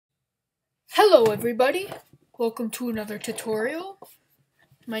Hello everybody, welcome to another tutorial.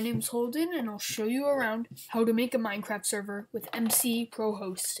 My name's Holden and I'll show you around how to make a Minecraft server with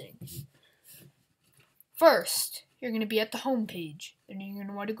MCPROHOSTING. First, you're going to be at the home page, and you're going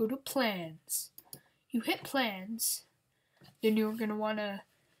to want to go to plans. You hit plans, then you're going to want to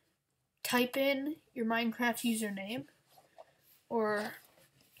type in your Minecraft username, or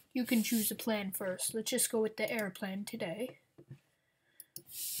you can choose a plan first. Let's just go with the air plan today.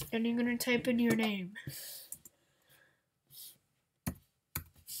 Then you're going to type in your name.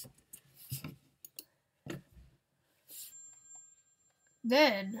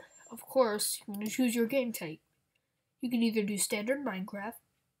 Then, of course, you're going to choose your game type. You can either do standard Minecraft,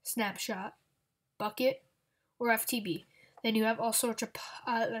 snapshot, bucket, or FTB. Then you have all sorts of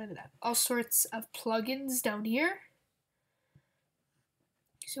plugins down here.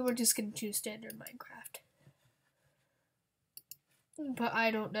 So we're just going to choose standard Minecraft. But I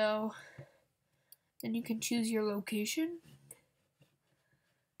don't know. Then you can choose your location.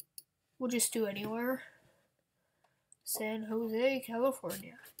 We'll just do anywhere. San Jose,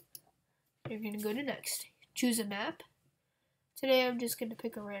 California. You're going to go to next. Choose a map. Today I'm just going to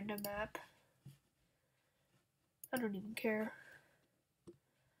pick a random map. I don't even care.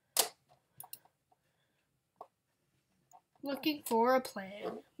 Looking for a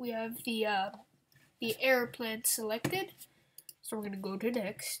plan. We have the air plan selected. So we're going to go to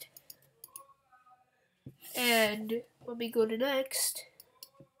next. And when we go to next,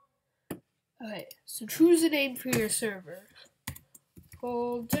 alright, so choose a name for your server.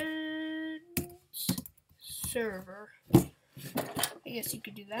 Golden's server. I guess you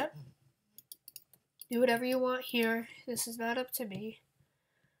could do that. Do whatever you want here. This is not up to me.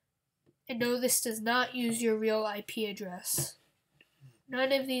 And no, this does not use your real IP address.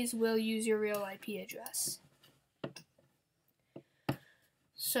 None of these will use your real IP address.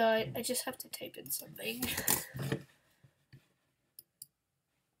 So I just have to type in something.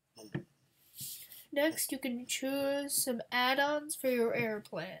 Next, you can choose some add-ons for your air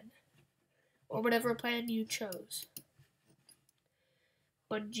plan, or whatever plan you chose.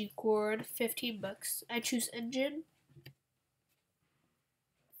 Bungee cord, $15. I choose engine.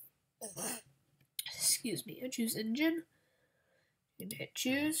 Excuse me, I choose engine. You can hit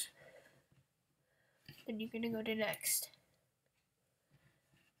choose. Then you're gonna go to next.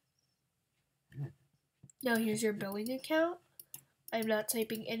 Now here's your billing account. I'm not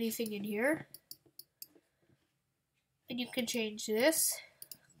typing anything in here. And you can change this.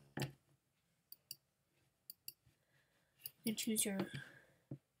 You can choose your...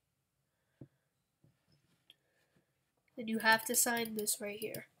 Then you have to sign this right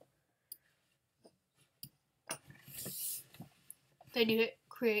here. Then you hit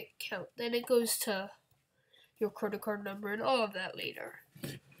create account. Then it goes to your credit card number and all of that later.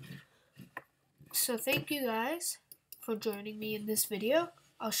 So thank you guys for joining me in this video.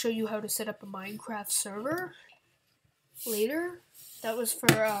 I'll show you how to set up a Minecraft server later. That was for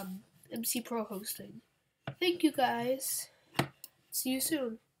MCPROHOSTING. Thank you guys. See you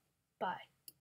soon. Bye.